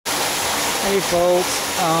Hey folks,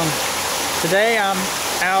 today I'm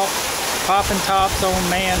out popping tops on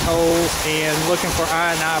manholes and looking for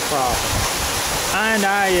I&I problems.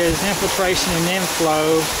 I&I is infiltration and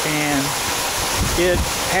inflow, and it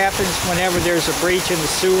happens whenever there's a breach in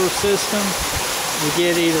the sewer system. You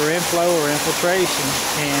get either inflow or infiltration.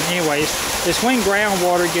 And anyways, it's when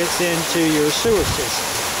groundwater gets into your sewer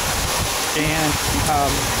system. And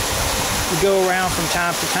you go around from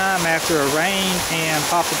time to time after a rain and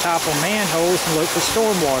pop the top on manholes and look for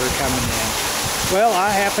stormwater coming in. Well,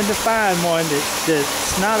 I happened to find one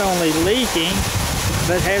that's not only leaking,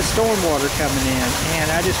 but has stormwater coming in. And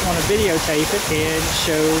I just want to videotape it and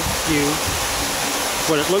show you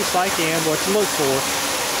what it looks like and what to look for.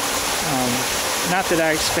 Not that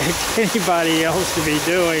I expect anybody else to be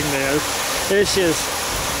doing this. It's just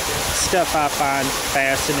stuff I find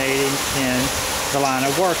fascinating in the line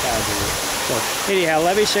of work I do. So anyhow,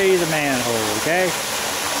 let me show you the manhole, okay?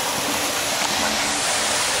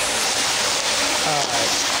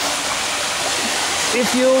 Alright.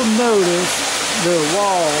 If you'll notice the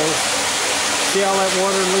walls, see all that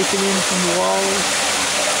water leaking in from the walls?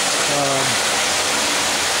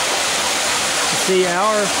 See,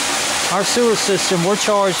 our sewer system, we're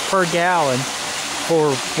charged per gallon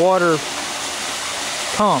for water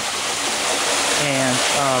pump. And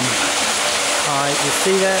alright, you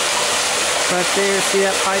see that right there? See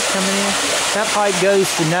that pipe coming in? That pipe goes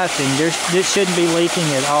to nothing. It shouldn't be leaking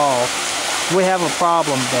at all. We have a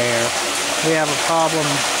problem there. We have a problem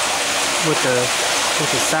with the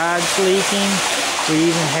sides leaking. We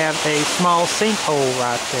even have a small sinkhole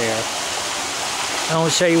right there. I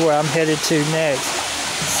want to show you where I'm headed to next.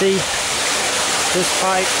 See this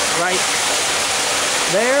pipe right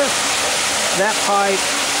there? That pipe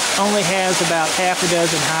only has about half a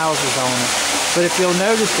dozen houses on it. But if you'll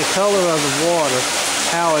notice the color of the water,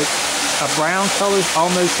 how it's a brown color,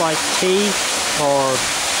 almost like tea, or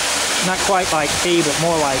not quite like tea, but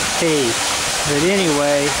more like tea. But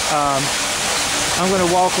anyway, I'm going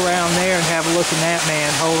to walk around there and have a look in that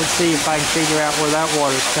manhole and see if I can figure out where that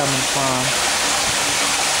water's coming from.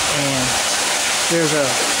 And there's a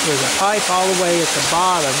pipe all the way at the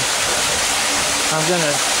bottom. I'm going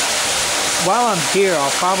to, while I'm here,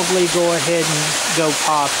 I'll probably go ahead and go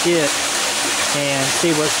pop it and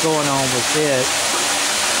see what's going on with it.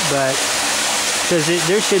 But because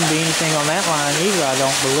there shouldn't be anything on that line either, I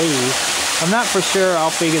don't believe. I'm not for sure. I'll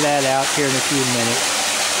figure that out here in a few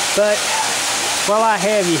minutes. But while I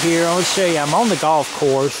have you here, I'll show you. I'm on the golf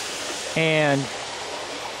course, and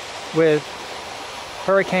with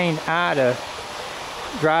Hurricane Ida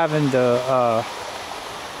driving the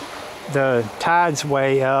tides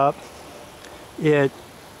way up, it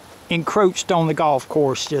encroached on the golf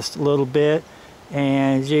course just a little bit,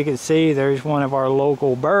 and as you can see, there's one of our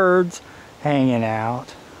local birds hanging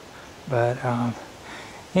out. But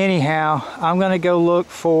anyhow, I'm gonna go look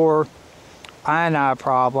for I&I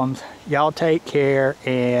problems. Y'all take care,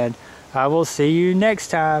 and I will see you next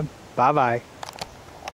time. Bye bye.